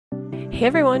Hey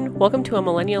everyone, welcome to A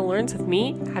Millennial Learns with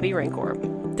me, Abby Rancor.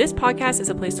 This podcast is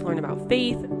a place to learn about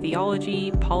faith, theology,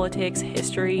 politics,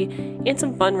 history, and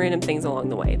some fun random things along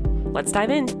the way. Let's dive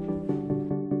in.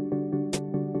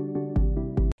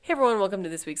 Hey everyone, welcome to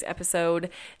this week's episode.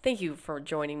 Thank you for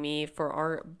joining me for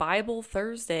our Bible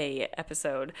Thursday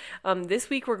episode. This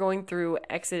week we're going through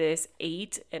Exodus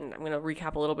 8, and I'm going to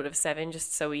recap a little bit of 7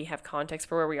 just so we have context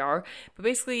for where we are. But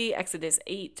basically Exodus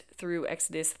 8 through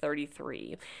Exodus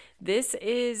 33.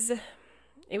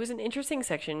 It was an interesting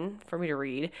section for me to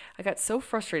read. I got so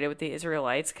frustrated with the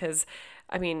Israelites because,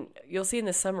 you'll see in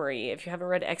the summary, if you haven't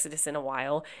read Exodus in a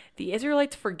while, the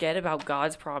Israelites forget about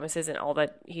God's promises and all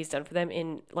that he's done for them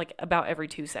in about every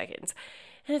 2 seconds.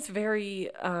 And it's very,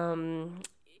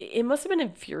 it must have been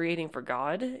infuriating for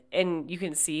God. And you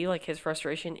can see his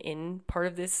frustration in part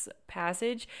of this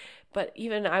passage. But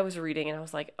even I was reading and I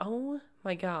was like, oh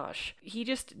my gosh, he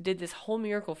just did this whole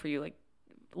miracle for you,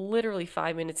 literally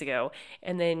 5 minutes ago,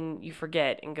 and then you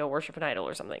forget and go worship an idol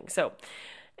or something. So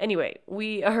anyway,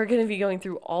 we are going to be going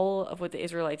through all of what the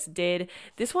Israelites did.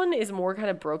 This one is more kind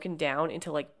of broken down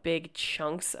into big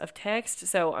chunks of text.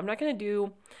 So I'm not going to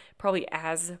do probably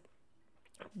as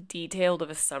detailed of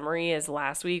a summary as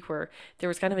last week where there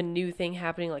was kind of a new thing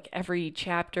happening every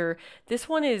chapter. This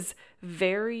one is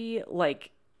very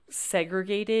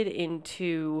segregated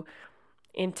into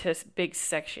big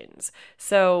sections.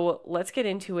 So let's get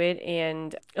into it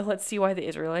and let's see why the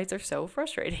Israelites are so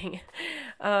frustrating.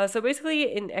 So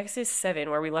basically in Exodus 7,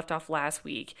 where we left off last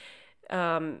week,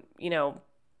 the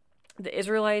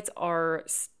Israelites are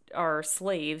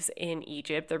slaves in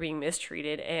Egypt. They're being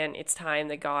mistreated, and it's time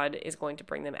that God is going to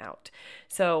bring them out.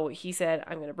 So he said,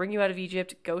 I'm going to bring you out of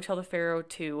Egypt. Go tell the Pharaoh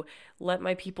to let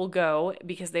my people go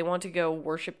because they want to go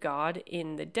worship God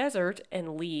in the desert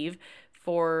and leave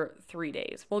for 3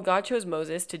 days. Well, God chose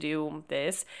Moses to do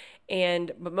this,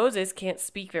 but Moses can't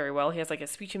speak very well. He has a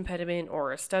speech impediment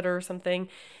or a stutter or something,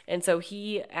 and so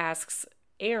he asks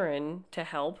Aaron to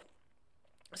help.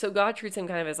 So God treats him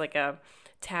kind of as a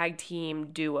tag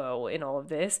team duo in all of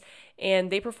this,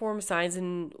 and they perform signs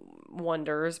and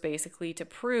wonders basically to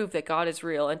prove that God is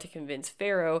real and to convince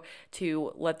Pharaoh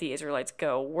to let the Israelites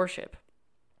go worship.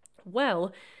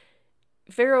 Well,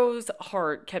 Pharaoh's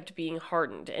heart kept being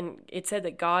hardened, and it said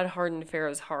that God hardened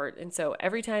Pharaoh's heart. And so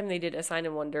every time they did a sign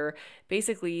and wonder,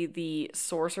 basically the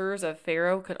sorcerers of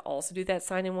Pharaoh could also do that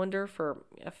sign and wonder for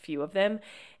a few of them.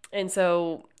 And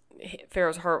so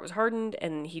Pharaoh's heart was hardened,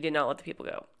 and he did not let the people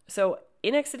go. So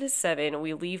in Exodus 7,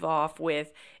 we leave off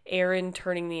with Aaron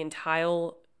turning the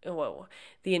entire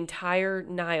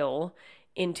Nile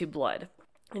into blood.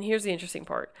 And here's the interesting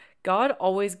part. God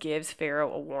always gives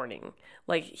Pharaoh a warning.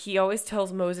 He always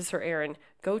tells Moses or Aaron,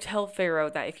 go tell Pharaoh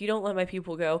that if you don't let my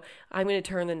people go, I'm going to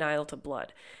turn the Nile to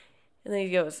blood. And then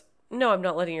he goes, no, I'm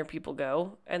not letting your people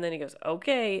go. And then he goes,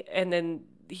 okay. And then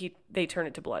they turn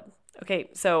it to blood. Okay,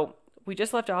 so we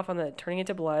just left off on the turning it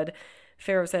to blood.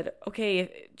 Pharaoh said,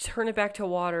 okay, turn it back to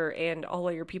water and I'll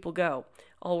let your people go.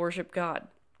 I'll worship God.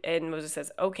 And Moses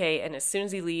says, okay. And as soon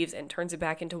as he leaves and turns it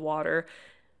back into water,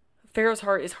 Pharaoh's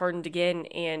heart is hardened again,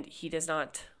 and he does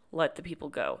not let the people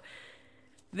go.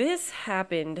 This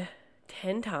happened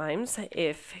 10 times.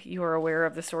 If you are aware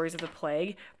of the stories of the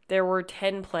plague, there were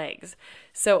 10 plagues.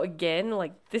 So again,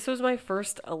 this was my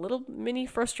first, a little mini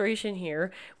frustration here,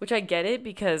 which I get it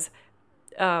because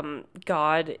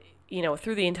God,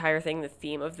 through the entire thing, the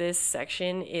theme of this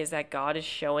section is that God is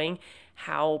showing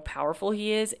how powerful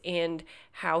he is and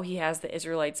how he has the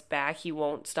Israelites back. He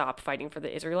won't stop fighting for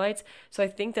the Israelites. So I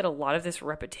think that a lot of this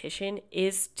repetition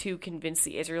is to convince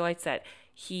the Israelites that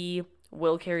he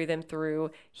will carry them through.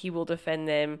 He will defend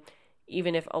them,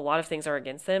 even if a lot of things are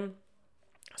against them.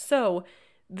 So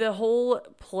the whole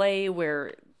play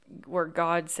where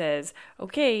God says,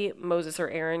 okay, Moses or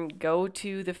Aaron, go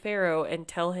to the Pharaoh and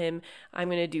tell him I'm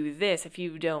going to do this if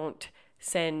you don't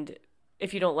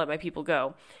let my people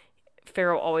go.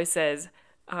 Pharaoh always says,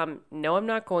 no, I'm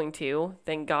not going to.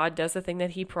 Then God does the thing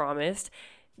that he promised.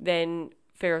 Then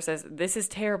Pharaoh says, this is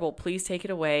terrible. Please take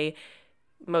it away.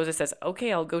 Moses says,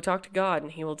 okay, I'll go talk to God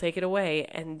and he will take it away.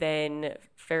 And then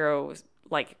Pharaoh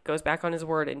goes back on his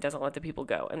word and doesn't let the people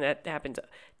go. And that happens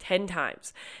 10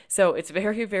 times. So it's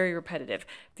very, very repetitive.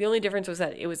 The only difference was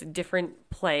that it was a different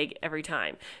plague every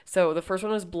time. So the first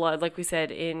one was blood, like we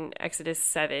said in Exodus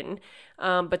 7.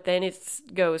 But then it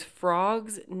goes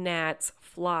frogs, gnats,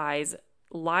 flies,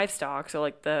 livestock.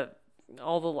 So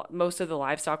most of the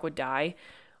livestock would die.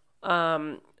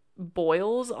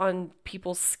 Boils on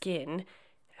people's skin,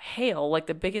 hail,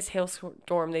 the biggest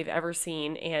hailstorm they've ever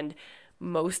seen, and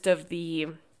most of the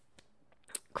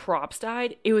crops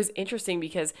died. It was interesting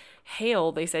because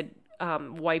hail, they said,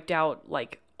 wiped out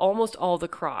like almost all the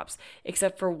crops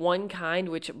except for one kind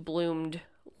which bloomed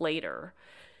later.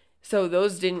 So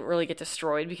those didn't really get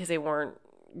destroyed because they weren't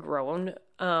grown.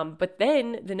 But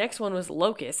then the next one was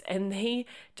locusts, and they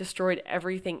destroyed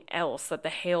everything else that the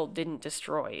hail didn't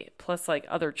destroy, plus like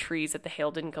other trees that the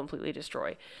hail didn't completely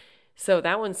destroy. So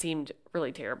that one seemed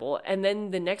really terrible. And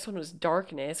then the next one was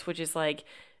darkness, which is like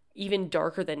even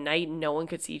darker than night. No one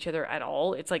could see each other at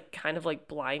all. It's like kind of like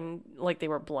blind, like they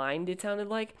were blind, it sounded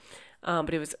like.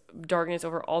 But it was darkness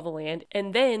over all the land.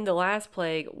 And then the last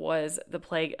plague was the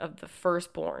plague of the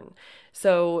firstborn.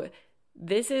 So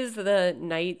this is the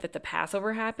night that the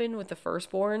Passover happened with the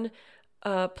firstborn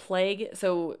plague.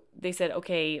 So they said,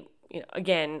 okay,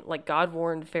 again, like God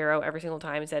warned Pharaoh every single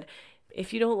time and said,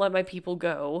 if you don't let my people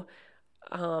go,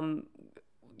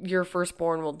 your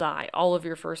firstborn will die. All of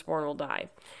your firstborn will die.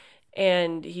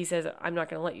 And he says, I'm not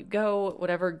going to let you go,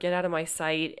 whatever, get out of my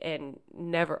sight, and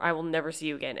I will never see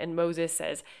you again. And Moses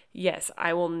says, yes,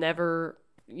 I will never,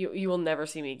 you will never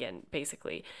see me again,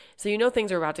 basically. So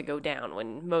things are about to go down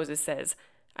when Moses says,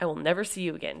 I will never see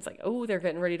you again. It's like, oh, they're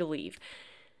getting ready to leave.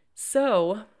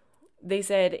 So they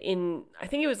said I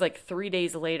think it was like 3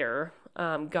 days later,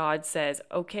 God says,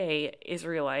 okay,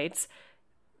 Israelites,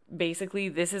 basically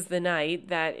this is the night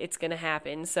that it's going to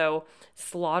happen. So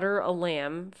slaughter a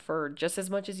lamb for just as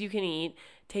much as you can eat,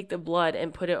 take the blood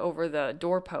and put it over the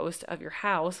doorpost of your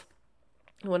house.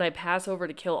 When I pass over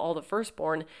to kill all the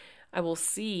firstborn, I will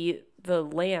see the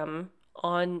lamb's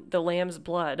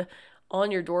blood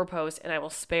on your doorpost, and I will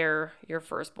spare your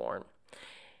firstborn.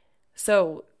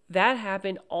 So that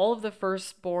happened. All of the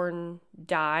firstborn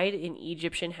died in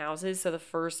Egyptian houses. So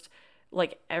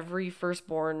every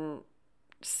firstborn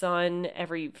son,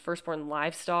 every firstborn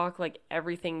livestock, like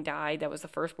everything died that was the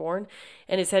firstborn.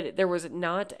 And it said there was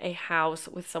not a house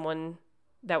with someone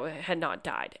that had not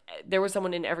died. There was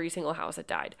someone in every single house that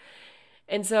died.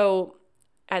 And so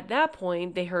at that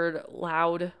point, they heard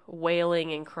loud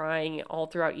wailing and crying all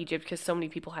throughout Egypt because so many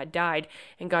people had died.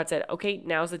 And God said, okay,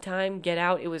 now's the time, get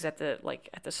out. It was at the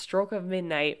stroke of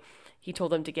midnight, he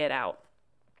told them to get out.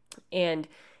 And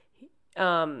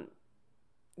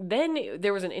then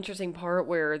there was an interesting part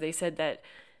where they said that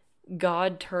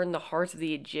God turned the hearts of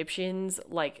the Egyptians,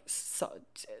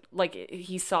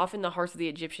 he softened the hearts of the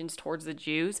Egyptians towards the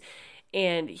Jews,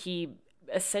 and he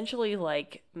essentially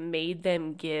made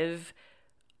them give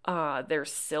their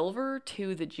silver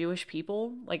to the Jewish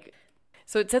people.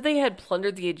 So it said they had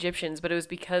plundered the Egyptians, but it was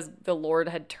because the Lord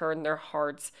had turned their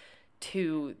hearts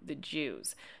to the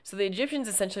Jews. So the Egyptians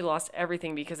essentially lost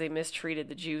everything because they mistreated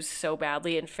the Jews so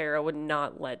badly, and Pharaoh would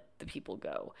not let the people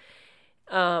go.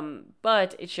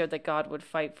 But it showed that God would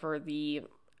fight for the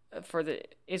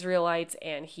Israelites,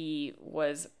 and he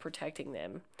was protecting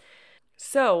them.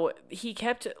 So he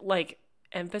kept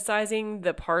emphasizing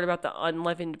the part about the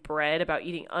unleavened bread, about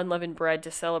eating unleavened bread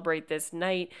to celebrate this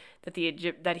night that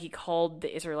that he called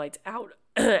the Israelites out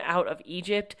of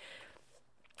Egypt.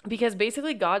 Because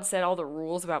basically God said all the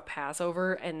rules about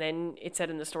Passover, and then it said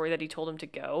in the story that he told him to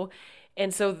go.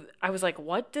 And so I was like,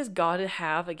 what does God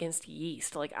have against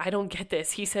yeast? I don't get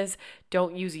this. He says,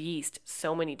 don't use yeast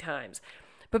so many times.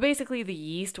 But basically the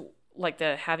yeast,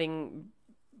 the having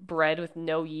bread with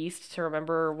no yeast to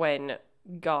remember when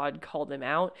God called them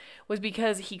out, was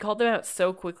because he called them out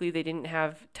so quickly they didn't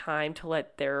have time to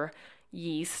let their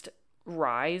yeast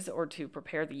rise or to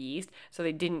prepare the yeast, so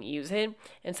they didn't use it,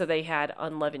 and so they had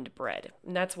unleavened bread.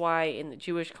 And that's why in the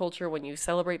Jewish culture, when you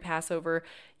celebrate Passover,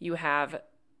 you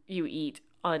eat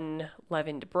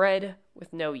unleavened bread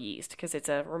with no yeast, because it's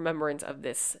a remembrance of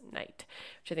this night,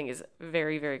 which I think is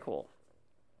very, very cool.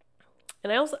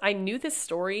 And I knew this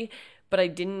story, but I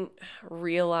didn't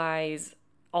realize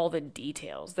all the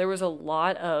details. There was a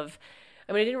lot of,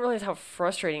 I didn't realize how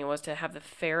frustrating it was to have the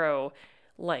Pharaoh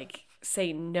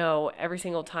say no every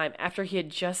single time after he had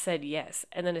just said yes.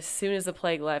 And then as soon as the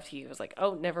plague left, he was like,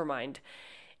 oh, never mind.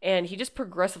 And he just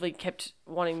progressively kept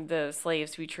wanting the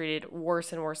slaves to be treated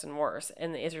worse and worse and worse.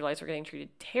 And the Israelites were getting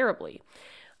treated terribly,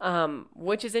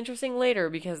 which is interesting later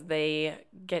because they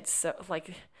get so,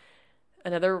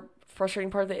 another frustrating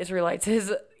part of the Israelites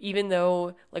is, even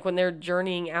though when they're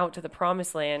journeying out to the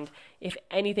promised land, if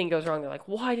anything goes wrong, they're like,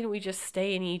 why didn't we just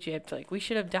stay in Egypt? We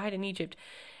should have died in Egypt.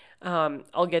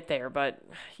 I'll get there, but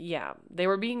yeah, they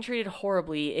were being treated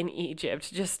horribly in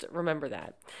Egypt. Just remember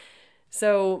that.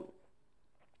 So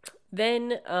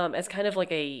then, as kind of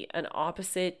an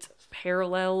opposite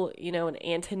parallel, an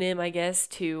antonym, I guess,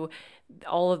 to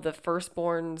all of the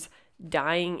firstborns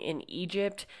dying in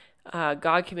Egypt,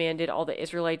 God commanded all the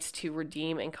Israelites to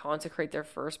redeem and consecrate their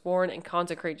firstborn. And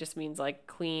consecrate just means like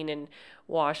clean and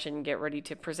wash and get ready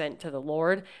to present to the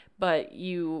Lord. But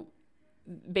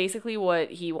basically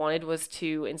what he wanted was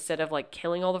to, instead of like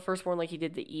killing all the firstborn like he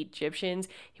did the Egyptians,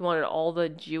 he wanted all the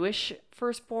Jewish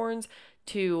firstborns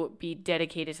to be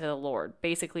dedicated to the Lord.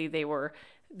 Basically, they were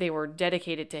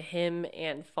dedicated to him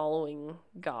and following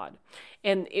God.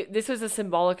 And this was a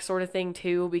symbolic sort of thing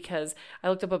too, because I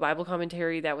looked up a Bible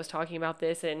commentary that was talking about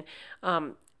this, and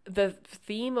the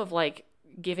theme of like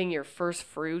giving your first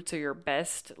fruits or your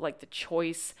best, like the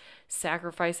choice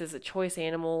sacrifices, the choice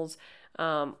animals,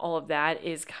 all of that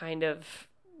is kind of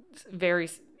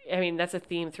that's a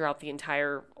theme throughout the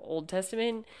entire Old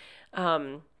Testament.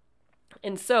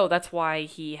 And so that's why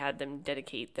he had them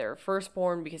dedicate their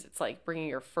firstborn, because it's like bringing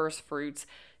your first fruits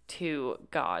to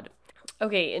God.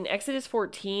 Okay, in Exodus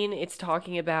 14, it's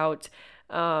talking about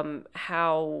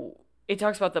how it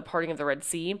talks about the parting of the Red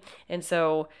Sea. And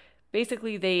so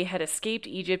basically they had escaped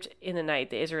Egypt in the night,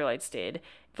 the Israelites did.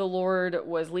 The Lord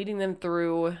was leading them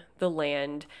through the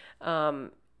land.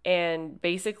 And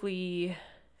basically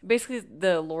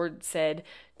the Lord said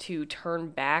to turn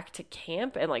back to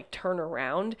camp and like turn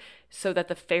around, so that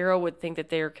the Pharaoh would think that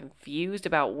they're confused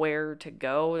about where to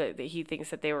go, that he thinks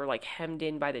that they were like hemmed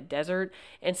in by the desert,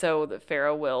 and so the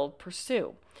Pharaoh will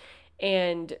pursue.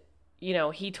 And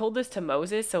he told this to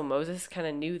Moses, so Moses kind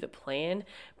of knew the plan,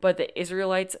 but the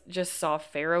Israelites just saw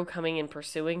Pharaoh coming and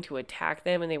pursuing to attack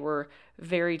them, and they were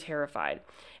very terrified.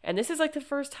 And this is like the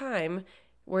first time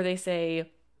where they say,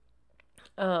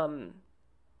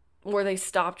 where they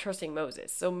stopped trusting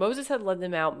Moses. So Moses had led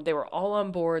them out. They were all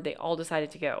on board. They all decided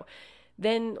to go.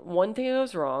 Then one thing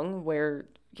goes wrong where,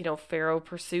 Pharaoh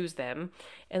pursues them.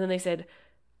 And then they said,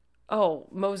 "Oh,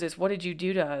 Moses, what did you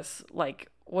do to us? Like,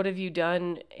 what have you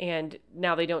done?" And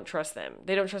now they don't trust them.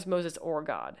 They don't trust Moses or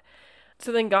God.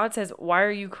 So then God says, "Why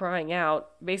are you crying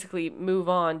out? Basically, move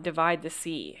on, divide the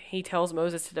sea." He tells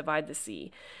Moses to divide the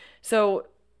sea. So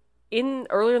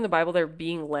earlier in the Bible, they're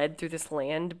being led through this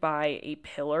land by a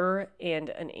pillar and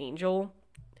an angel.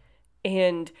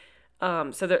 And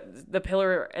so the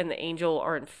pillar and the angel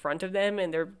are in front of them,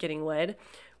 and they're getting led.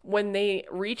 When they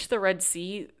reach the Red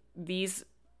Sea,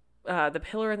 the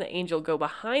pillar and the angel go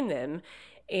behind them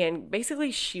and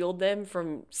basically shield them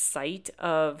from sight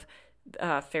of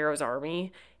Pharaoh's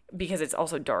army, because it's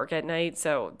also dark at night.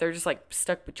 So they're just like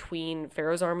stuck between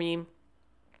Pharaoh's army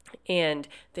and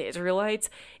the Israelites,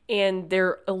 and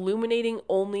they're illuminating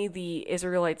only the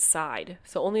Israelites' side.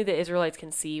 So only the Israelites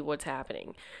can see what's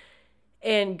happening.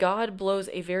 And God blows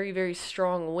a very, very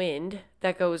strong wind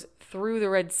that goes through the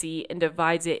Red Sea and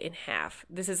divides it in half.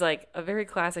 This is like a very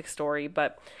classic story,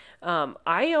 but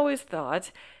I always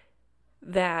thought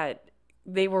that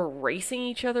they were racing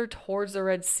each other towards the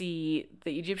Red Sea.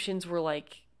 The Egyptians were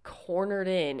like cornered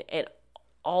in, and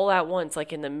all at once,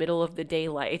 like in the middle of the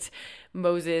daylight,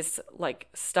 Moses like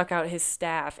stuck out his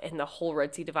staff and the whole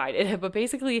Red Sea divided. But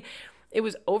basically it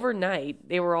was overnight.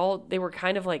 They were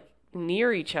kind of like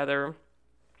near each other.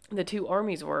 The two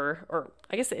armies were, or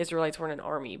I guess the Israelites weren't an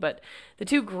army, but the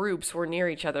two groups were near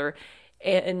each other.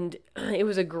 And it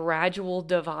was a gradual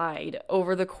divide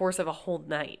over the course of a whole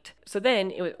night. So then,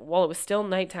 while it was still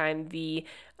nighttime, they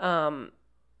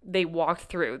walked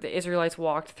through. The Israelites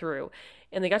walked through.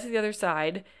 And they got to the other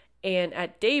side, and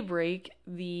at daybreak,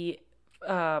 the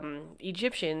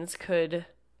Egyptians could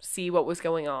see what was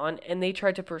going on, and they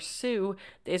tried to pursue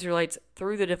the Israelites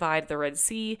through the divide of the Red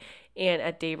Sea, and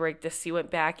at daybreak, the sea went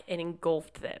back and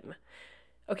engulfed them.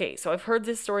 Okay, so I've heard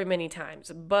this story many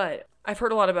times, but I've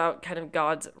heard a lot about kind of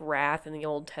God's wrath in the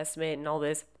Old Testament and all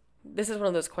this. This is one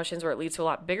of those questions where it leads to a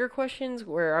lot bigger questions,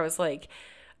 where I was like,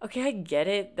 okay, I get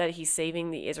it that he's saving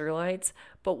the Israelites,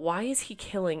 but why is he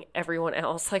killing everyone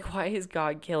else? Like, why is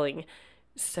God killing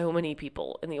so many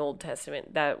people in the Old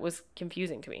Testament? That was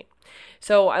confusing to me.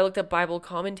 So I looked up Bible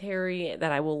commentary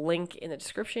that I will link in the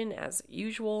description as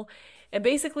usual. And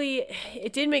basically,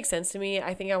 it did make sense to me.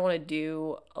 I think I want to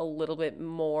do a little bit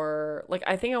more,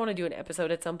 I think I want to do an episode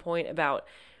at some point about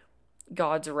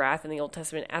God's wrath in the Old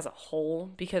Testament as a whole,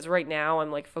 because right now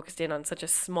I'm focused in on such a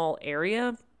small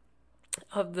area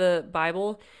of the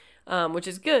Bible, which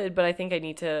is good, but I think I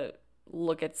need to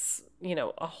look at,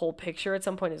 a whole picture at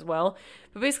some point as well.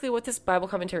 But basically what this Bible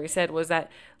commentary said was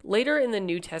that later in the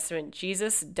New Testament,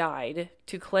 Jesus died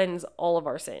to cleanse all of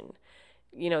our sin.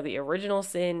 The original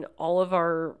sin, all of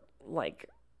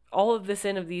the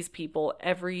sin of these people,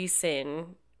 every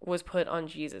sin was put on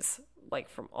Jesus,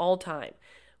 from all time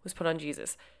was put on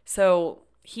Jesus. So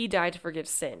he died to forgive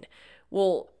sin.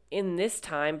 Well, in this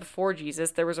time before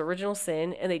Jesus, there was original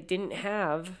sin, and they didn't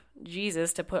have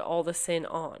Jesus to put all the sin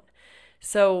on.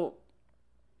 So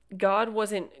God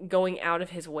wasn't going out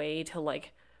of his way to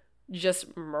like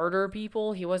just murder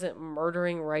people. He wasn't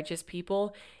murdering righteous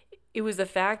people. It was the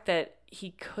fact that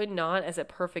he could not, as a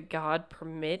perfect God,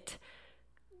 permit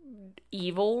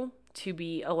evil to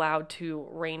be allowed to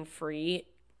reign free.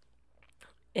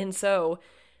 And so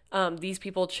these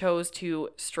people chose to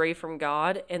stray from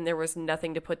God, and there was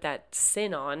nothing to put that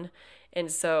sin on.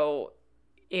 And so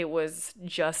it was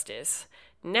justice.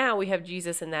 Now we have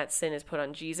Jesus, and that sin is put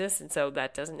on Jesus, and so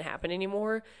that doesn't happen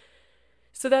anymore.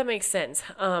 So that makes sense.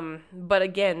 But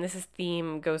again, this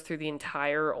theme goes through the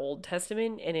entire Old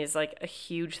Testament and is like a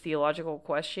huge theological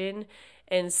question.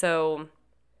 And so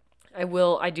I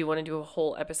do want to do a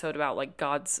whole episode about like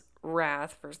God's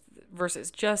wrath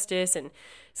versus justice. And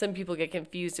some people get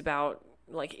confused about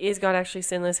like, is God actually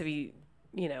sinless if he,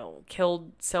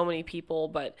 killed so many people?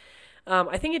 But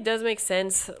I think it does make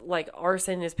sense. Like our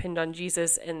sin is pinned on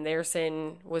Jesus and their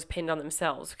sin was pinned on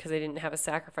themselves because they didn't have a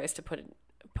sacrifice to put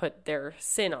their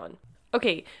sin on.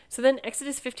 Okay, so then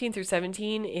Exodus 15 through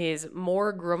 17 is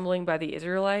more grumbling by the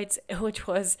Israelites, which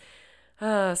was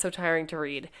so tiring to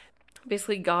read.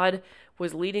 Basically, God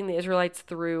was leading the Israelites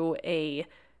through a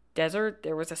desert.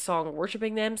 There was a song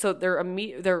worshiping them. So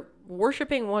they're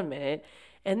worshiping 1 minute,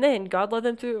 and then God led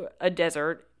them through a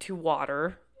desert to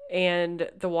water, and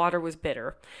the water was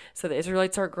bitter. So the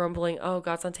Israelites start grumbling, oh,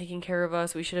 God's not taking care of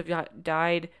us. We should have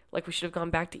died. Like, we should have gone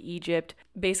back to Egypt.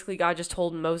 Basically, God just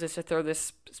told Moses to throw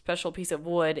this special piece of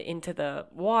wood into the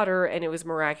water, and it was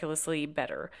miraculously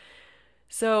better.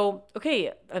 So,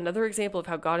 okay, another example of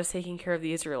how God is taking care of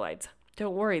the Israelites.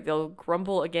 Don't worry, they'll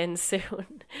grumble again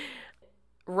soon.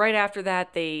 Right after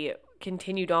that, they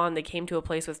continued on. They came to a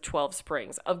place with 12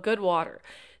 springs of good water.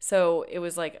 So it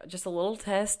was like just a little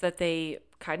test that they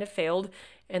kind of failed,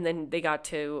 and then they got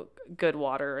to good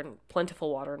water and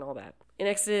plentiful water and all that. In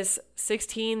Exodus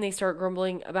 16, they start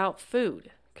grumbling about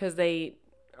food because they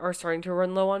are starting to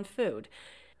run low on food.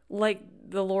 Like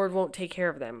the Lord won't take care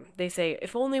of them. They say,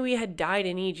 if only we had died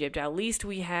in Egypt, at least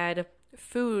we had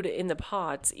food in the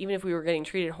pots. Even if we were getting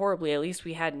treated horribly, at least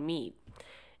we had meat.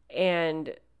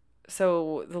 And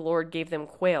so the Lord gave them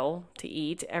quail to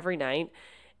eat every night.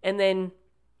 And then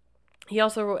he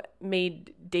also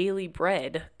made daily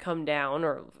bread come down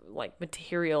or like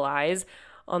materialize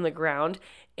on the ground.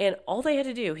 And all they had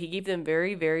to do, he gave them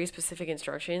very, very specific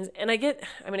instructions. And I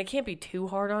can't be too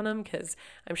hard on them because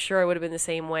I'm sure I would have been the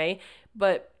same way.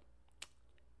 But,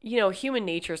 human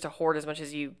nature is to hoard as much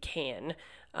as you can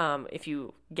if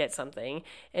you get something.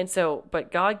 And so,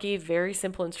 but God gave very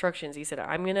simple instructions. He said,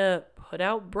 I'm going to put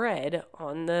out bread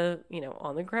on the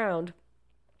ground.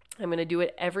 I'm going to do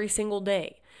it every single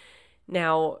day.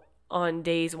 Now, on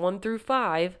days 1 through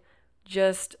 5,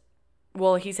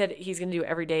 he said he's going to do it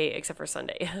every day except for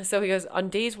Sunday. So he goes, on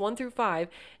days 1 through 5,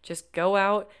 just go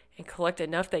out and collect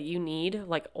enough that you need,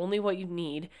 like only what you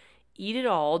need. Eat it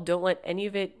all. Don't let any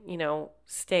of it,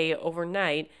 stay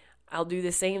overnight. I'll do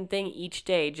the same thing each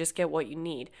day. Just get what you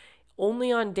need. Only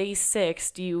on day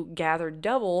 6 do you gather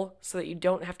double so that you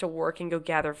don't have to work and go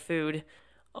gather food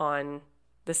on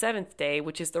the 7th day,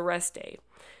 which is the rest day.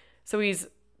 So he's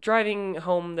driving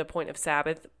home the point of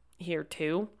Sabbath here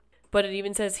too. But it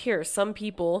even says here, some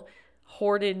people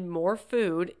hoarded more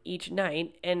food each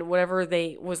night, and whatever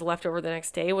was left over the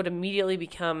next day would immediately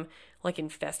become like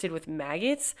infested with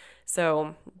maggots.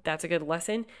 So that's a good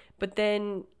lesson. But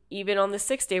then even on the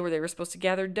 6th day where they were supposed to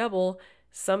gather double,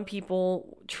 some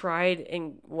people tried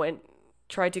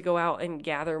to go out and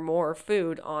gather more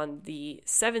food on the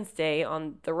 7th day,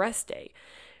 on the rest day.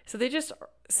 So they just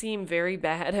seem very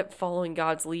bad at following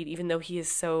God's lead, even though he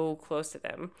is so close to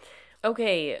them.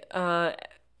 Okay,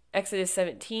 Exodus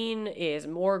 17 is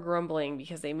more grumbling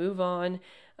because they move on.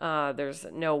 There's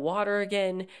no water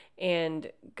again,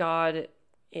 and God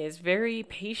is very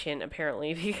patient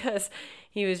apparently because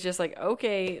he was just like,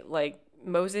 okay, like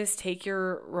Moses, take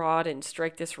your rod and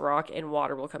strike this rock and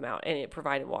water will come out, and it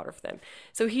provided water for them.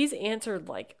 So he's answered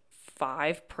like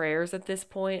 5 prayers at this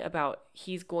point about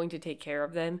he's going to take care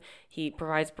of them. He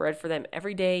provides bread for them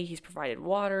every day. He's provided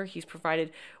water. He's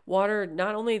provided water,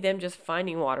 not only them just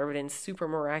finding water, but in super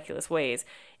miraculous ways.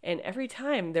 And every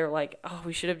time they're like, oh,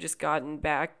 we should have just gotten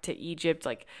back to Egypt.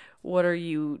 Like, what are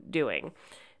you doing?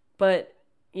 But,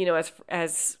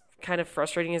 as kind of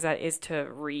frustrating as that is to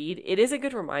read, it is a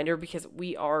good reminder because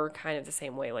we are kind of the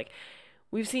same way. Like,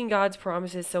 we've seen God's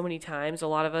promises so many times, a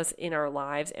lot of us in our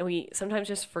lives, and we sometimes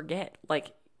just forget.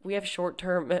 Like, we have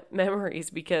short-term memories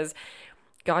because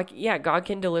God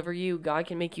can deliver you. God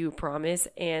can make you a promise.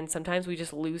 And sometimes we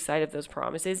just lose sight of those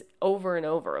promises over and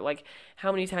over. Like,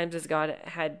 how many times has God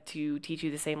had to teach you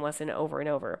the same lesson over and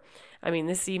over? I mean,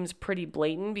 this seems pretty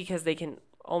blatant because they can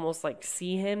almost like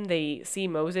see him. They see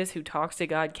Moses who talks to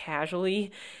God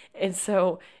casually. And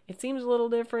so it seems a little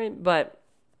different, but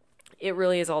it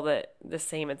really is all the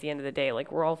same at the end of the day.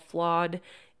 Like, we're all flawed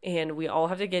and we all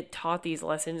have to get taught these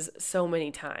lessons so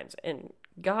many times. And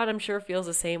God, I'm sure, feels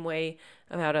the same way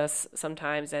about us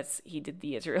sometimes as he did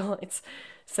the Israelites.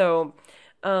 So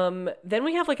then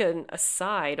we have like an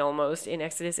aside almost in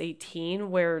Exodus 18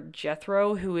 where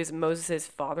Jethro, who is Moses'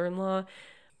 father-in-law,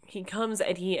 he comes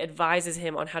and he advises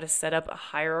him on how to set up a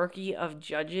hierarchy of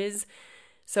judges.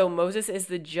 So Moses is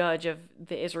the judge of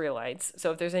the Israelites.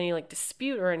 So if there's any like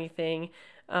dispute or anything,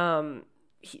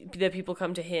 the people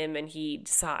come to him and he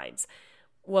decides.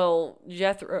 Well,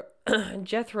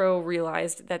 Jethro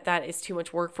realized that that is too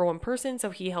much work for one person, so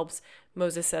he helps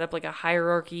Moses set up like a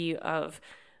hierarchy of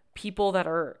people that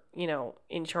are,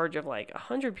 in charge of like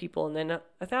 100 people and then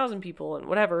 1,000 people and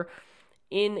whatever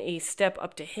in a step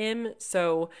up to him.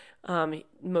 So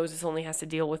Moses only has to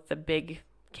deal with the big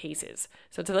cases.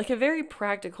 So it's like a very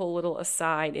practical little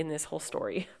aside in this whole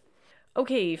story.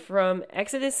 Okay, from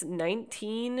Exodus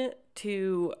 19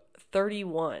 to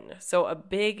 31. So a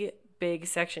big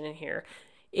section in here.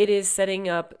 It is setting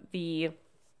up the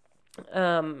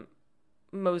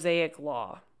Mosaic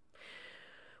Law,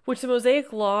 which the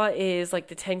Mosaic Law is like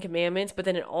the Ten Commandments, but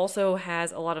then it also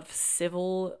has a lot of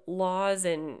civil laws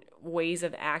and ways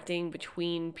of acting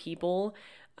between people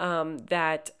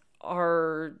that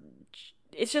are,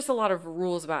 it's just a lot of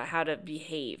rules about how to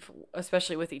behave,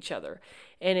 especially with each other.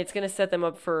 And it's going to set them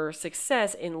up for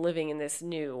success in living in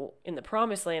the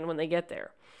promised land when they get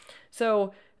there.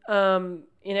 So, in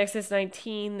Exodus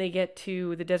 19, they get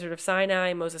to the desert of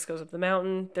Sinai. Moses goes up the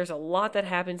mountain. There's a lot that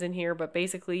happens in here, but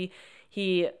basically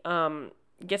he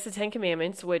gets the Ten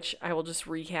Commandments, which I will just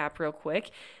recap real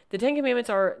quick. The Ten Commandments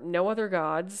are have no other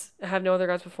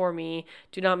gods before me,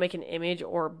 do not make an image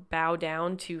or bow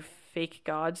down to fake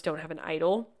gods, don't have an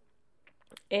idol.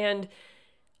 And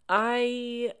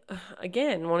I,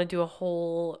 again, want to do a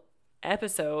whole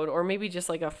episode, or maybe just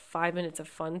like a 5 minutes of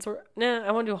fun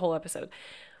I want to do a whole episode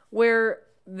where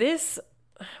this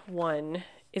one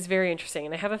is very interesting,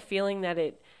 and I have a feeling that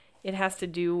it has to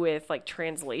do with like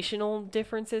translational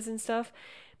differences and stuff,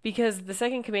 because the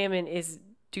second commandment is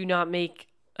do not make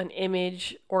an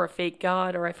image or a fake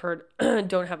god, or I've heard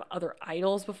don't have other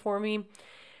idols before me.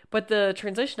 But the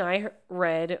translation I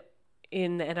read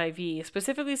in the NIV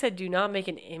specifically said do not make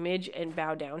an image and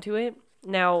bow down to it.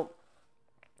 Now,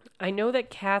 I know that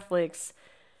Catholics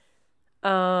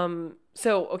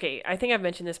okay, I think I've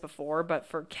mentioned this before, but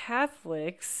for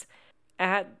Catholics,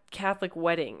 at Catholic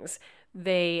weddings,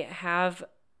 they have,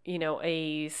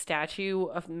 a statue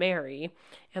of Mary,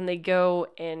 and they go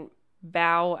and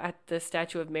bow at the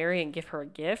statue of Mary and give her a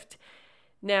gift.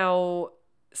 Now,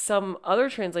 some other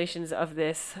translations of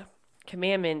this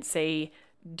commandment say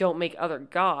don't make other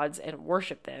gods and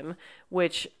worship them,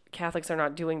 which Catholics are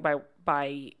not doing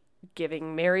by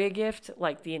giving Mary a gift.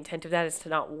 Like, the intent of that is to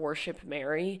not worship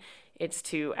Mary. It's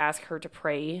to ask her to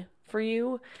pray for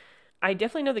you. I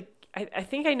definitely know I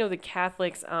think I know the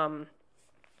Catholics,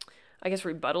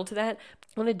 rebuttal to that.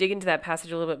 I want to dig into that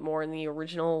passage a little bit more in the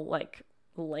original,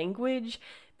 language,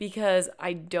 because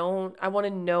I want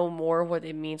to know more what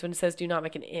it means when it says do not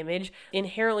make an image.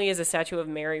 Inherently, is a statue of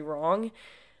Mary wrong?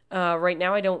 Right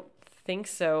now, I don't think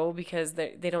so, because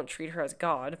they don't treat her as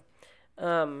God.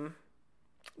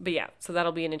 But yeah, so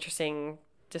that'll be an interesting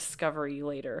discovery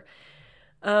later.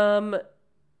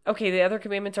 Okay, the other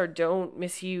commandments are don't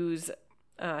misuse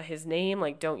his name,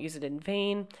 don't use it in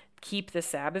vain, keep the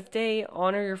Sabbath day,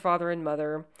 honor your father and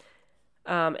mother.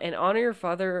 And honor your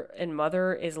father and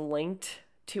mother is linked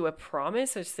to a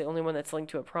promise. It's the only one that's linked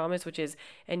to a promise, which is,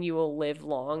 and you will live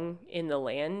long in the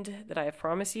land that I have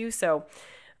promised you. So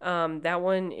that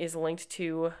one is linked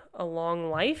to a long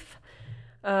life.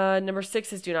 Number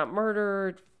 6 is do not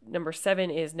murder. Number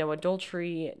 7 is no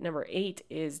adultery. Number 8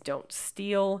 is don't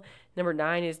steal. Number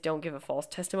 9 is don't give a false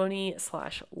testimony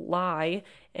 / lie.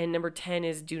 And number 10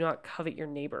 is do not covet your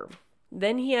neighbor.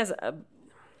 Then he has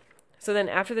so then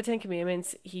after the Ten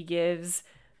Commandments, he gives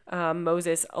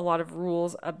Moses a lot of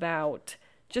rules about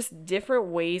just different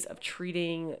ways of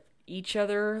treating each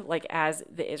other, as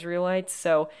the Israelites.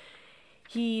 So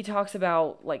he talks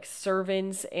about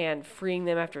servants and freeing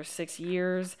them after 6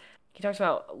 years. He talks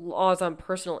about laws on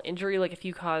personal injury, if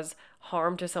you cause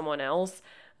harm to someone else.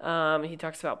 He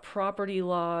talks about property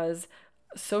laws.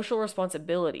 social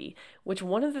responsibility, which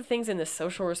one of the things in the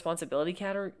social responsibility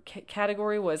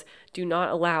category was do not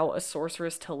allow a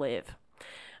sorceress to live,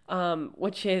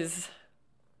 which is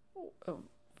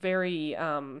very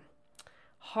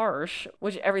harsh,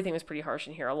 which everything was pretty harsh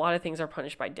in here. A lot of things are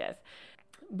punished by death.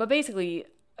 But basically,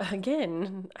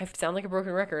 again, I sound like a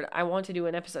broken record. I want to do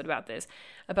an episode about this,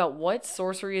 about what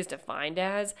sorcery is defined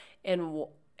as and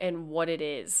what it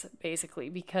is, basically,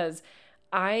 because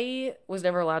I was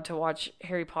never allowed to watch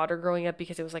Harry Potter growing up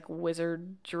because it was like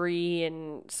wizardry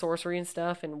and sorcery and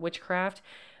stuff and witchcraft.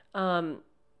 Um,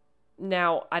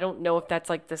 Now, I don't know if that's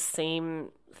like the same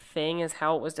thing as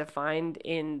how it was defined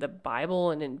in the Bible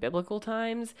and in biblical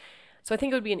times. So I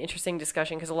think it would be an interesting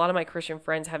discussion because a lot of my Christian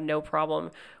friends have no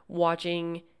problem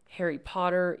watching Harry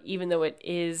Potter, even though it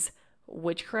is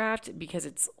witchcraft because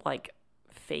it's like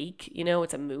fake,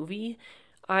 it's a movie.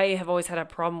 I have always had a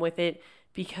problem with it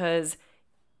because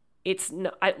it's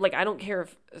not, I don't care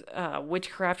if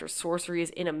witchcraft or sorcery is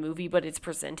in a movie, but it's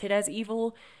presented as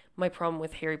evil. My problem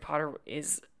with Harry Potter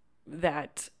is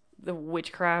that the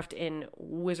witchcraft and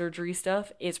wizardry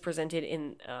stuff is presented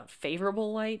in a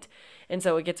favorable light, and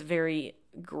so it gets very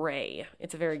gray.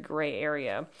 It's a very gray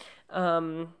area.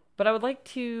 But I would like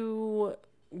to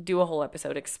do a whole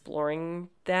episode exploring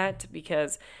that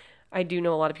because I do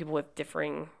know a lot of people with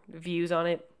differing views on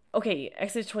it. Okay,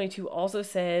 Exodus 22 also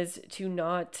says to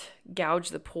not gouge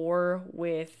the poor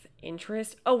with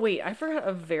interest. Oh, wait, I forgot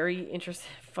a very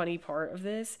interesting, funny part of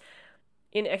this.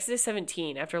 In Exodus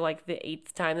 17, after like the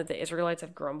 8th time that the Israelites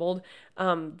have grumbled,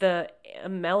 the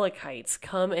Amalekites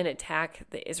come and attack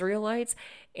the Israelites.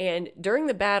 And during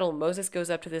the battle, Moses goes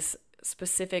up to this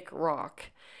specific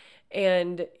rock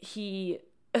and he,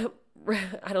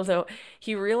 I don't know,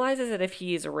 he realizes that if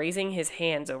he's raising his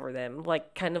hands over them,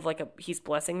 like kind of like he's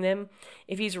blessing them,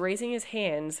 if he's raising his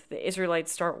hands, the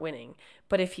Israelites start winning.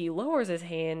 But if he lowers his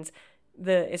hands,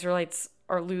 the Israelites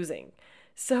are losing.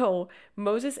 So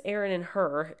Moses, Aaron, and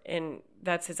Hur, and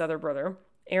that's his other brother.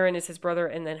 Aaron is his brother,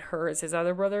 and then Hur is his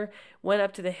other brother, went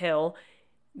up to the hill.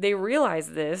 They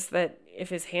realized this, that if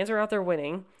his hands are out, they're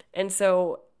winning. And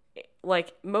so,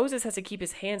 like, Moses has to keep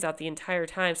his hands out the entire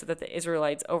time so that the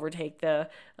Israelites overtake the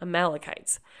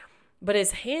Amalekites. But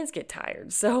his hands get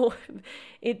tired. So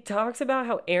it talks about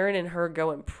how Aaron and Hur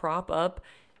go and prop up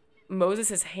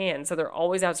Moses' hands so they're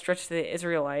always outstretched to the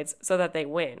Israelites so that they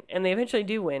win. And they eventually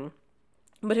do win.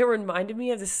 But it reminded me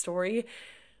of this story.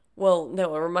 Well,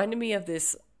 no, it reminded me of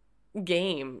this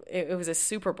game. It was a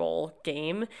Super Bowl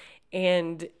game.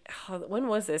 And when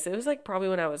was this? It was like probably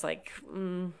when I was like,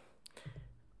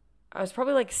 I was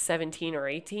probably like 17 or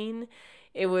 18.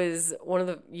 It was one of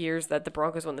the years that the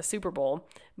Broncos won the Super Bowl.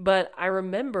 But I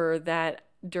remember that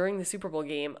during the Super Bowl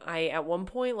game, I at one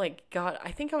point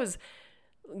I think I was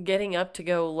getting up to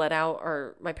go let out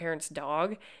my parents'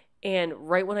 dog. And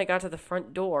right when I got to the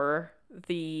front door,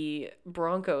 the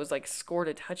Broncos scored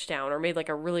a touchdown or made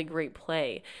a really great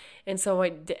play. And so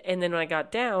and then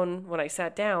when I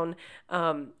sat down,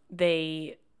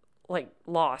 they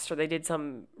lost or they did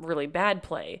some really bad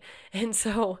play. And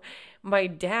so my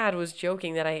dad was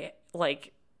joking that they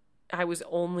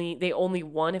only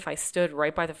won if I stood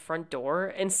right by the front door.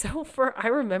 And so I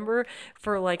remember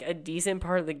for a decent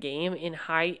part of the game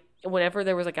whenever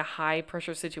there was a high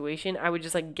pressure situation, I would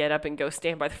just get up and go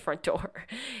stand by the front door,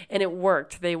 and it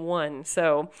worked. They won.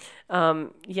 So,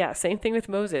 yeah, same thing with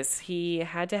Moses. He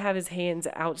had to have his hands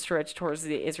outstretched towards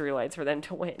the Israelites for them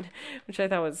to win, which I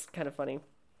thought was kind of funny.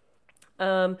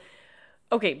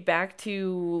 Okay, back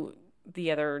to the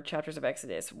other chapters of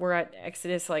Exodus. We're at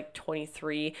Exodus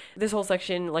 23. This whole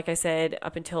section, like I said,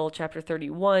 up until chapter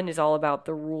 31 is all about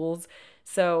the rules.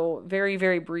 So very,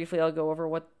 very briefly, I'll go over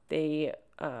what they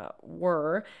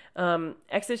were.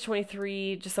 Exodus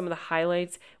 23, just some of the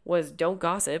highlights was don't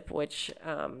gossip, which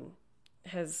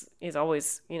is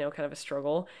always, kind of a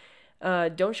struggle.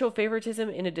 Don't show favoritism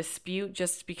in a dispute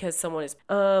just because someone is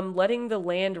letting the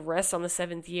land rest on the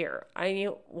 7th year. I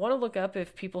want to look up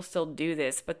if people still do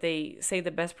this, but they say the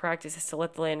best practice is to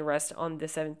let the land rest on the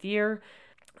 7th year.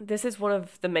 This is one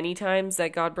of the many times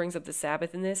that God brings up the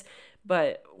Sabbath in this,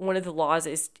 but one of the laws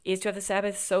is to have the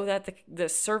Sabbath so that the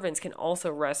servants can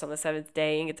also rest on the 7th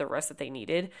day and get the rest that they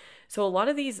needed. So a lot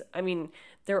of these,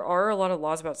 there are a lot of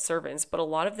laws about servants, but a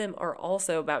lot of them are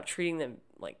also about treating them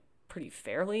pretty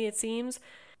fairly, it seems.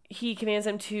 He commands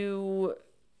them to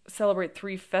celebrate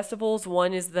 3 festivals.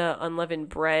 One is the unleavened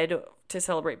bread to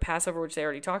celebrate Passover, which they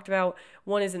already talked about.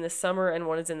 One is in the summer and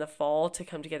one is in the fall to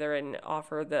come together and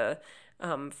offer the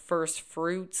first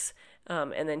fruits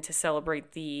and then to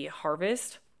celebrate the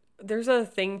harvest. There's a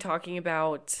thing talking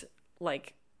about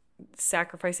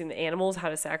sacrificing the animals, how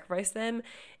to sacrifice them.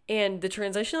 And the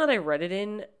translation that I read it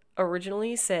in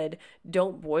originally said,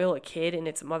 don't boil a kid in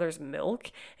its mother's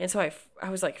milk. And so I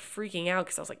was like freaking out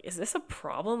because I was like, is this a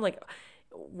problem? Like,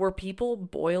 were people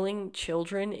boiling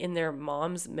children in their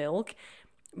mom's milk?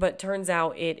 But turns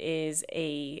out it is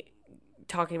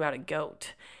talking about a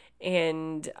goat.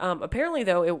 And apparently,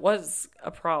 though, it was a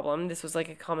problem. This was like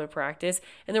a common practice.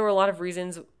 And there were a lot of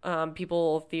reasons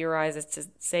people theorize as to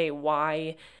say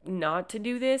why not to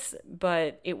do this.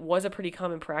 But it was a pretty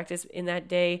common practice in that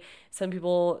day. Some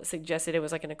people suggested it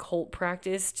was like an occult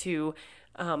practice to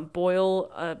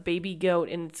boil a baby goat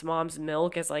in its mom's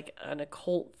milk as like an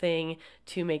occult thing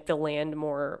to make the land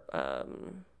more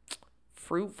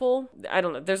fruitful. I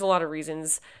don't know. There's a lot of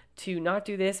reasons to not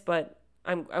do this, but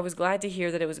I was glad to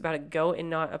hear that it was about a goat and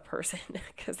not a person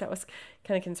because that was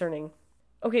kind of concerning.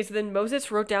 Okay, so then Moses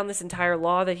wrote down this entire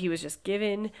law that he was just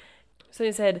given. So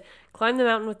he said, climb the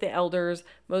mountain with the elders.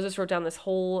 Moses wrote down this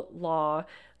whole law.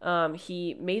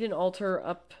 He made an altar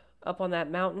up on that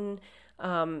mountain,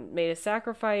 made a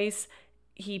sacrifice.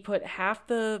 He put half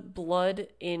the blood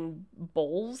in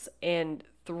bowls and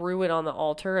threw it on the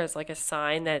altar as like a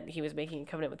sign that he was making a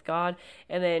covenant with God.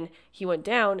 And then he went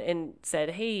down and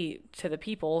said, hey, to the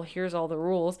people, here's all the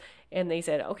rules. And they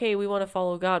said, okay, we want to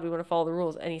follow God. We want to follow the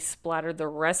rules. And he splattered the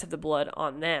rest of the blood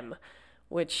on them,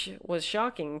 which was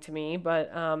shocking to me.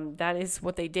 But that is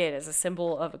what they did as a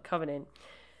symbol of a covenant.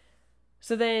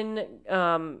 So then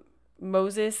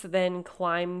Moses then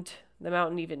climbed the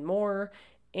mountain even more,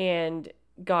 and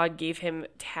God gave him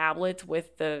tablets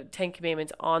with the 10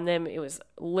 Commandments on them. It was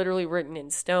literally written in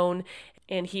stone,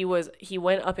 and he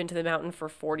went up into the mountain for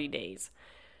 40 days.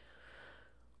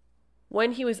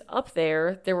 When he was up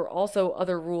there were also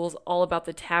other rules all about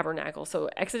the tabernacle. So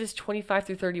Exodus 25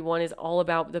 through 31 is all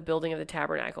about the building of the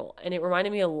tabernacle. And it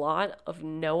reminded me a lot of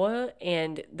Noah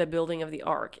and the building of the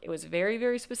ark. It was very,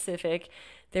 very specific.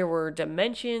 There were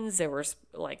dimensions. There were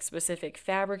like specific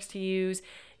fabrics to use.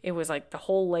 It was like the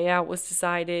whole layout was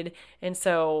decided. And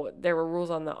so there were rules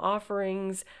on the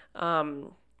offerings.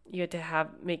 You had to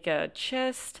make a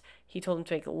chest. He told him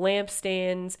to make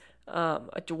lampstands,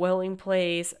 a dwelling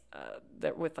place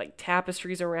that with like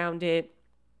tapestries around it,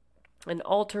 an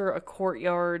altar, a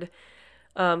courtyard.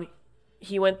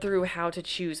 He went through how to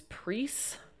choose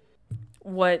priests,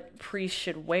 what priests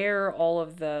should wear, all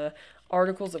of the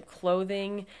articles of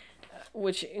clothing,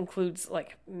 which includes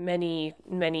like many,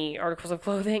 many articles of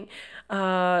clothing.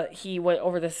 He went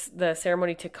over the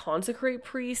ceremony to consecrate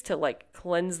priests, to like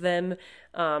cleanse them,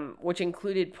 which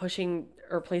included pushing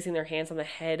or placing their hands on the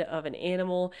head of an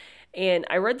animal. And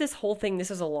I read this whole thing, this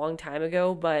was a long time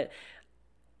ago, but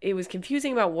it was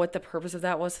confusing about what the purpose of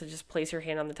that was, to just place your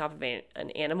hand on the top of an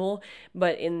animal.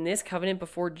 But in this covenant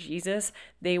before Jesus,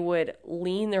 they would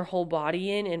lean their whole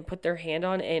body in and put their hand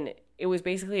on, and it was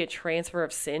basically a transfer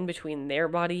of sin between their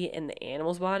body and the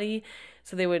animal's body.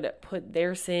 So they would put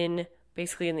their sin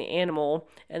basically in the animal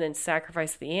and then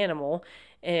sacrifice the animal.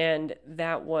 And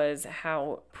that was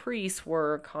how priests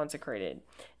were consecrated.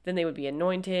 Then they would be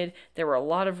anointed. There were a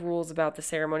lot of rules about the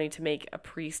ceremony to make a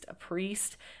priest a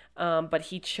priest. But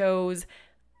he chose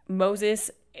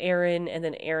Moses, Aaron, and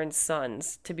then Aaron's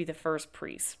sons to be the first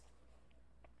priests.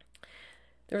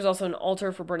 There was also an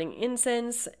altar for burning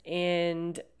incense,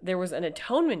 and there was an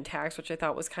atonement tax, which I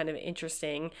thought was kind of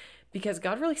interesting because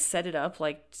God really set it up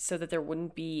like so that there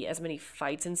wouldn't be as many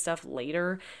fights and stuff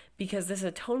later, because this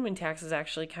atonement tax is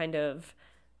actually kind of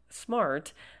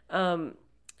smart.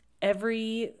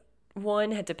 Everyone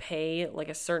had to pay like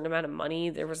a certain amount of money.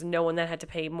 There was no one that had to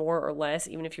pay more or less,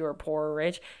 even if you were poor or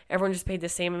rich. Everyone just paid the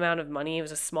same amount of money. It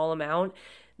was a small amount.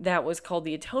 That was called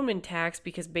the atonement tax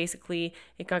because basically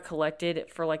it got collected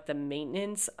for like the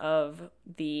maintenance of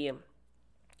the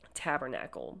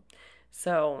tabernacle.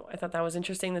 So I thought that was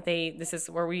interesting that this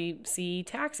is where we see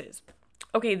taxes.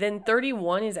 Okay, then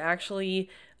 31 is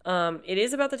actually, it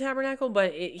is about the tabernacle,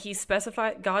 but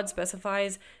God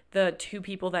specifies the two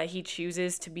people that he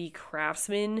chooses to be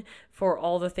craftsmen for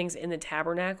all the things in the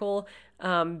tabernacle,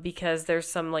 because there's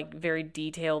some like very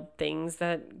detailed things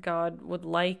that God would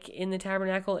like in the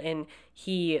tabernacle. And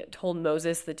he told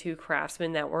Moses the two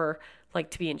craftsmen that were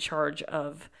like to be in charge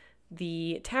of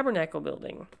the tabernacle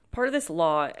building. Part of this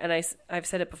law, and I've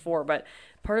said it before, but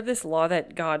part of this law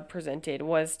that God presented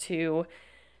was to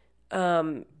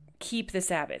keep the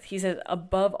Sabbath. He said,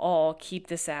 above all, keep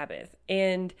the Sabbath.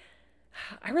 And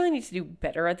I really need to do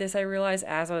better at this. I realized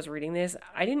as I was reading this,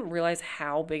 I didn't realize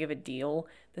how big of a deal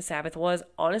the Sabbath was.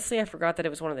 Honestly, I forgot that it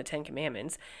was one of the 10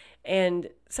 Commandments. And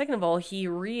second of all, he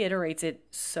reiterates it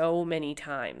so many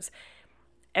times.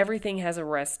 everything has a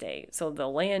rest day. So the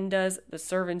land does, the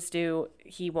servants do.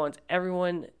 He wants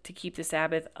everyone to keep the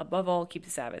Sabbath. Above all, keep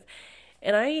the Sabbath.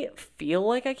 And I feel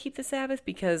like I keep the Sabbath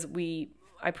because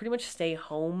I pretty much stay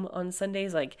home on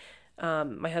Sundays. Like,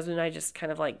 my husband and I just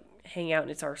kind of like hang out,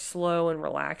 and it's our slow and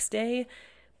relaxed day.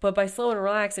 But by slow and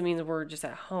relaxed, it means we're just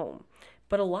at home.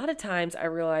 But a lot of times I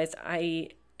realized I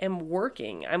am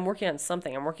working. I'm working on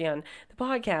something. I'm working on the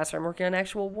podcast, or I'm working on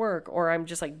actual work, or I'm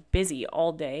just like busy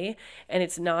all day. And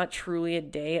it's not truly a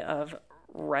day of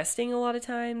resting a lot of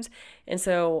times. And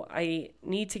so I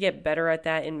need to get better at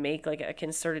that and make like a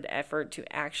concerted effort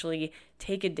to actually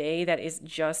take a day that is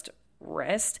just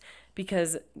rest,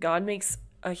 because God makes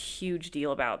a huge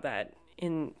deal about that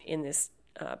in this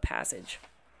passage.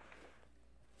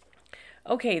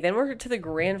 Okay, then we're to the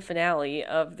grand finale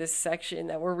of this section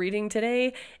that we're reading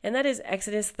today, and that is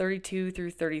Exodus 32 through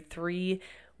 33,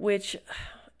 which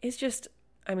is just,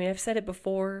 I mean, I've said it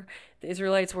before, the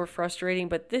Israelites were frustrating,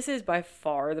 but this is by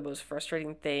far the most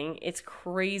frustrating thing. It's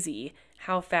crazy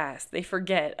how fast they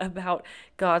forget about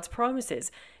God's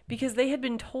promises, because they had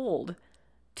been told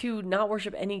to not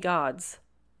worship any gods,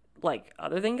 like,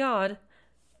 other than God,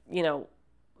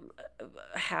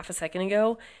 half a second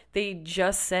ago. They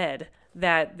just said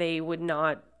that they would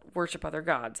not worship other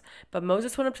gods. But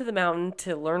Moses went up to the mountain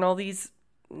to learn all these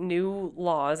new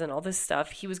laws and all this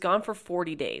stuff. He was gone for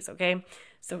 40 days, okay?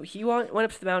 So he went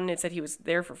up to the mountain and said he was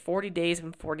there for 40 days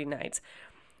and 40 nights.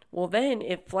 Well, then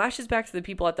it flashes back to the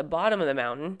people at the bottom of the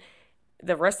mountain,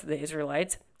 the rest of the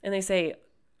Israelites, and they say,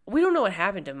 we don't know what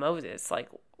happened to Moses. Like,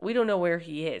 we don't know where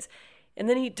he is. And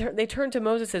then they turn to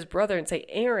Moses, his brother, and say,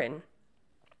 Aaron,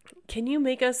 can you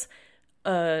make us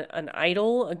an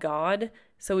idol, a god,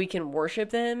 so we can worship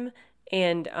them,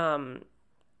 and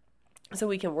so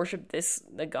we can worship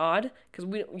the god? Because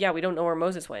we don't know where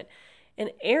Moses went.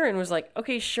 And Aaron was like,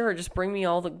 okay, sure, just bring me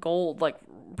all the gold, like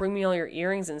bring me all your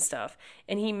earrings and stuff.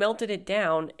 And he melted it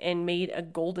down and made a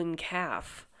golden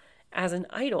calf as an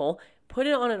idol, put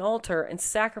it on an altar, and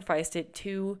sacrificed it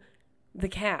to the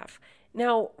calf.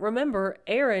 Now, remember,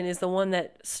 Aaron is the one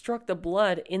that struck the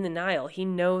blood in the Nile. He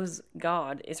knows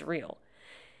God is real.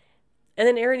 And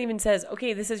then Aaron even says,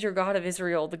 okay, this is your God of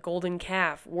Israel, the golden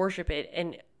calf, worship it.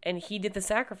 And he did the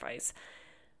sacrifice.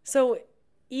 So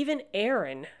even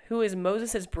Aaron, who is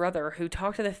Moses' brother, who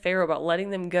talked to the Pharaoh about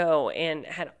letting them go and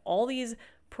had all these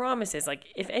promises, like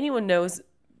if anyone knows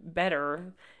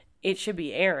better, it should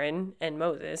be Aaron and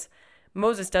Moses.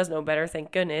 Moses does know better,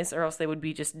 thank goodness, or else they would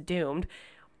be just doomed.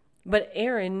 But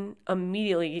Aaron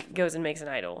immediately goes and makes an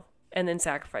idol and then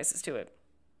sacrifices to it.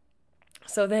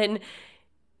 So then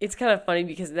it's kind of funny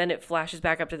because then it flashes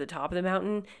back up to the top of the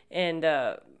mountain, and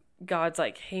God's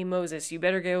like, hey, Moses, you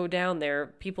better go down there.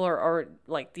 People are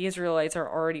like, the Israelites are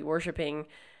already worshiping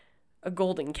a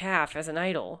golden calf as an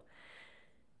idol.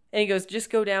 And he goes, just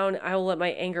go down. I will let my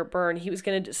anger burn. He was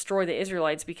going to destroy the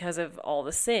Israelites because of all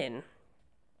the sin.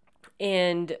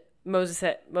 And Moses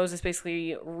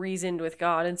basically reasoned with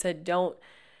God and said, don't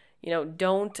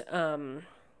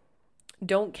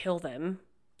kill them.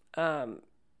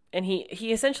 And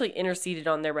he essentially interceded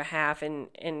on their behalf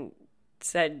and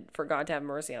said for God to have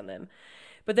mercy on them.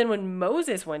 But then when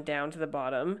Moses went down to the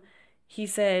bottom, he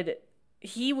said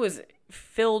he was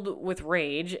filled with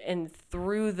rage and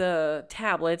threw the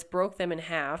tablets, broke them in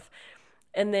half.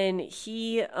 And then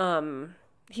he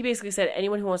basically said,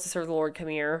 anyone who wants to serve the Lord, come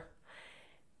here.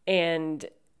 And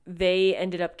they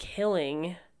ended up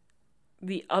killing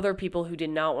the other people who did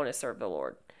not want to serve the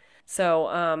Lord.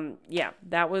 So,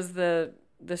 that was the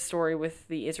story with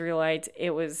the Israelites.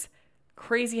 It was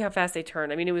crazy how fast they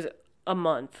turned. I mean, it was a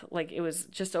month. Like, it was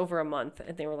just over a month.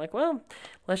 And they were like, well,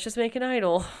 let's just make an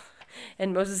idol.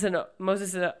 And Moses'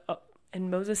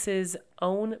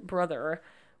 own brother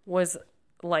was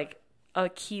like a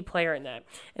key player in that.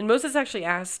 And Moses actually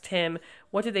asked him,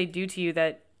 what did they do to you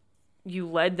that you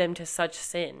led them to such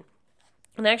sin?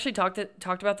 And I actually talked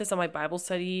about this on my Bible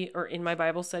study, or in my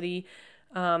Bible study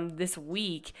this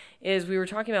week, is we were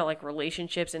talking about like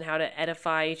relationships and how to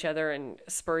edify each other and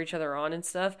spur each other on and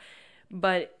stuff.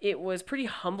 But it was pretty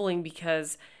humbling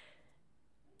because,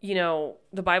 the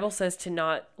Bible says to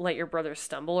not let your brother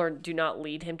stumble, or do not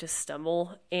lead him to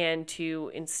stumble, and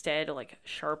to instead like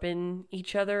sharpen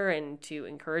each other and to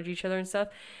encourage each other and stuff.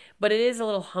 But it is a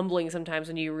little humbling sometimes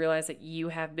when you realize that you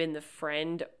have been the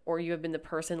friend, or you have been the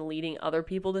person leading other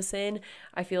people to sin.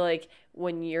 I feel like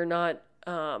when you're not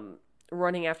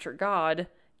running after God,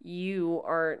 you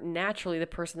are naturally the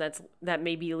person that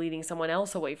may be leading someone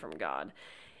else away from God.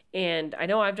 And I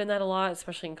know I've done that a lot,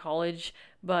 especially in college,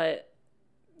 but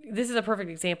this is a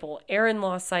perfect example. Aaron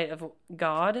lost sight of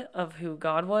God, of who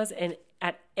God was, and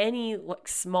at any like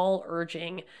small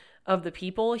urging of the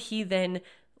people, he then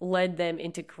led them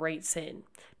into great sin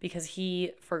because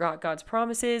he forgot God's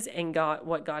promises and got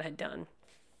what God had done.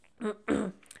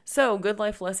 So, good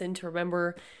life lesson to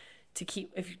remember to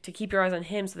keep your eyes on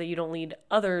him so that you don't lead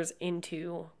others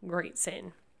into great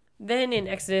sin. Then in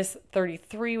Exodus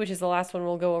 33, which is the last one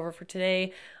we'll go over for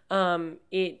today,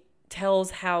 it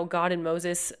tells how God and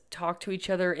Moses talk to each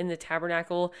other in the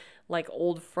tabernacle like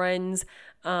old friends.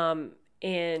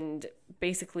 And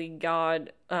basically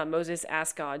Moses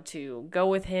asked God to go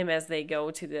with him as they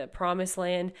go to the promised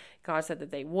land. God said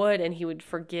that they would, and he would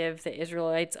forgive the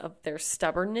Israelites of their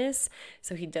stubbornness.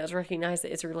 So he does recognize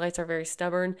the Israelites are very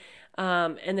stubborn.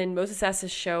 And then Moses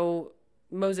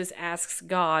asks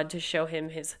God to show him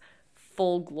his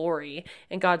full glory.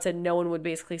 And God said no one would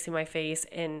basically see my face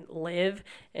and live.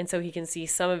 And so he can see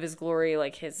some of his glory,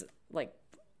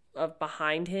 of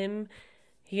behind him.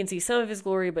 He can see some of his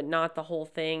glory, but not the whole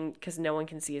thing, because no one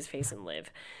can see his face and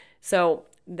live. So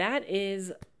that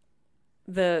is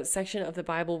the section of the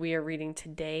Bible we are reading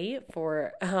today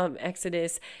for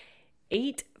Exodus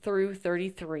 8 through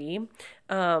 33.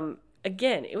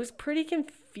 Again, it was pretty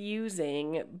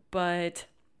confusing, but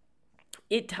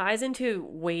it ties into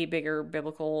way bigger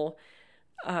biblical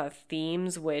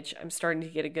themes, which I'm starting to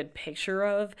get a good picture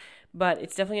of. But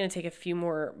it's definitely going to take a few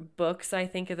more books, I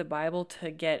think, of the Bible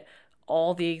to get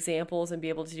all the examples and be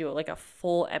able to do like a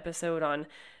full episode on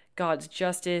God's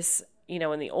justice,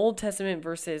 in the Old Testament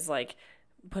versus like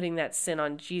putting that sin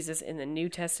on Jesus in the New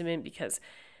Testament, because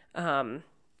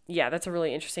that's a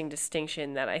really interesting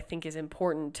distinction that I think is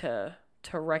important to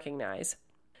recognize.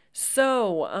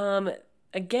 So,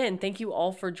 again, thank you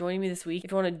all for joining me this week.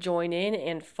 If you want to join in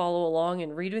and follow along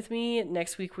and read with me,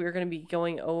 next week we're going to be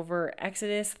going over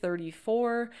Exodus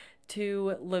 34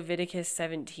 to Leviticus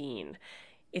 17.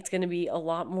 It's going to be a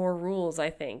lot more rules, I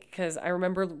think, because I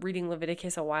remember reading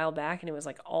Leviticus a while back and it was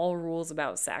like all rules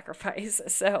about sacrifice.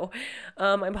 So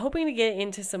I'm hoping to get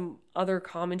into some other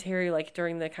commentary like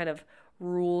during the kind of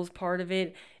rules part of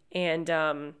it and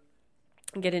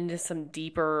get into some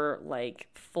deeper like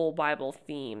full Bible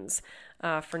themes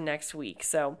for next week.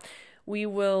 So we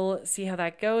will see how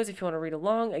that goes. If you want to read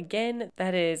along, again,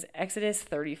 that is Exodus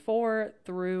 34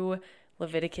 through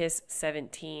Leviticus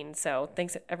 17. So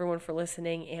thanks everyone for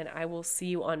listening, and I will see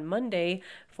you on Monday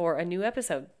for a new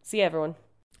episode. See you, everyone.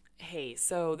 Hey,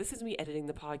 so this is me editing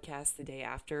the podcast the day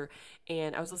after,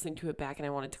 and I was listening to it back and I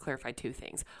wanted to clarify two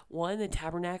things. One, the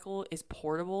tabernacle is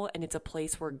portable and it's a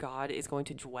place where God is going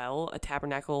to dwell. A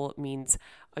tabernacle means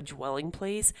a dwelling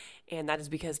place, and that is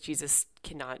because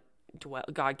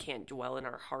God can't dwell in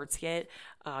our hearts yet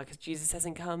because Jesus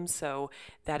hasn't come. So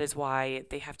that is why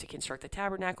they have to construct the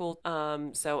tabernacle.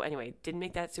 So anyway, didn't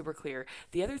make that super clear.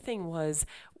 The other thing was,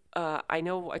 I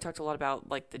know I talked a lot about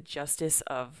like the justice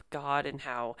of God and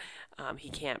how he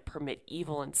can't permit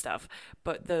evil and stuff.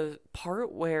 But the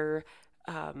part where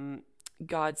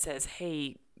God says,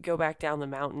 hey, go back down the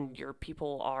mountain, your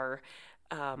people are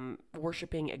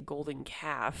worshiping a golden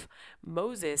calf,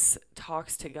 Moses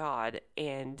talks to God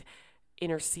and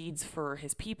intercedes for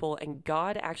his people, and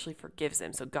God actually forgives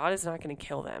them. So God is not going to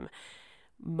kill them.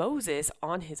 Moses,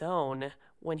 on his own,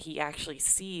 when he actually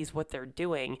sees what they're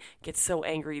doing, gets so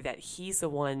angry that he's the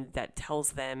one that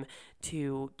tells them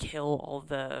to kill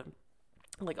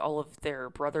all of their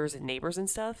brothers and neighbors and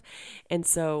stuff. And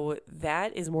so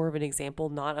that is more of an example,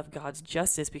 not of God's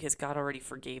justice because God already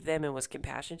forgave them and was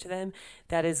compassionate to them.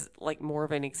 That is like more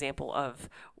of an example of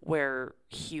where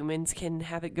humans can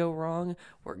have it go wrong,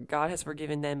 where God has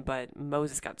forgiven them, but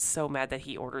Moses got so mad that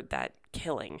he ordered that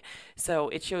killing. So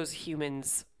it shows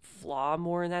humans flaw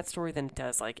more in that story than it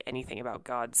does like anything about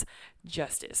God's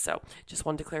justice. So just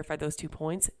wanted to clarify those 2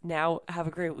 points. Now have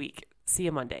a great week. See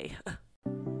you Monday.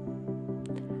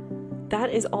 That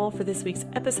is all for this week's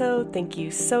episode. Thank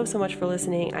you so much for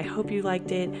listening. I hope you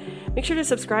liked it. Make sure to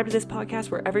subscribe to this podcast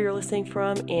wherever you're listening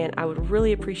from, and I would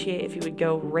really appreciate if you would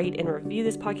go rate and review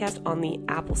this podcast on the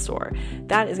Apple Store.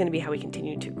 That is going to be how we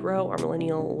continue to grow our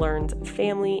Millennial Learns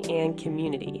family and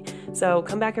community. So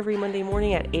come back every Monday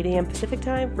morning at 8 a.m. Pacific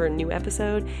time for a new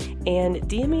episode, and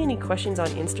DM me any questions on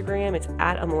Instagram. It's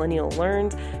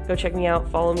 @AMillennialLearns. Go check me out,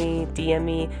 follow me, DM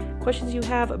me questions you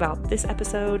have about this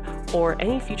episode or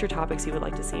any future topics you would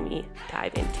like to see me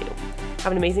dive into.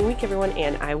 Have an amazing week, everyone,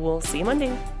 and I will see you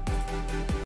Monday.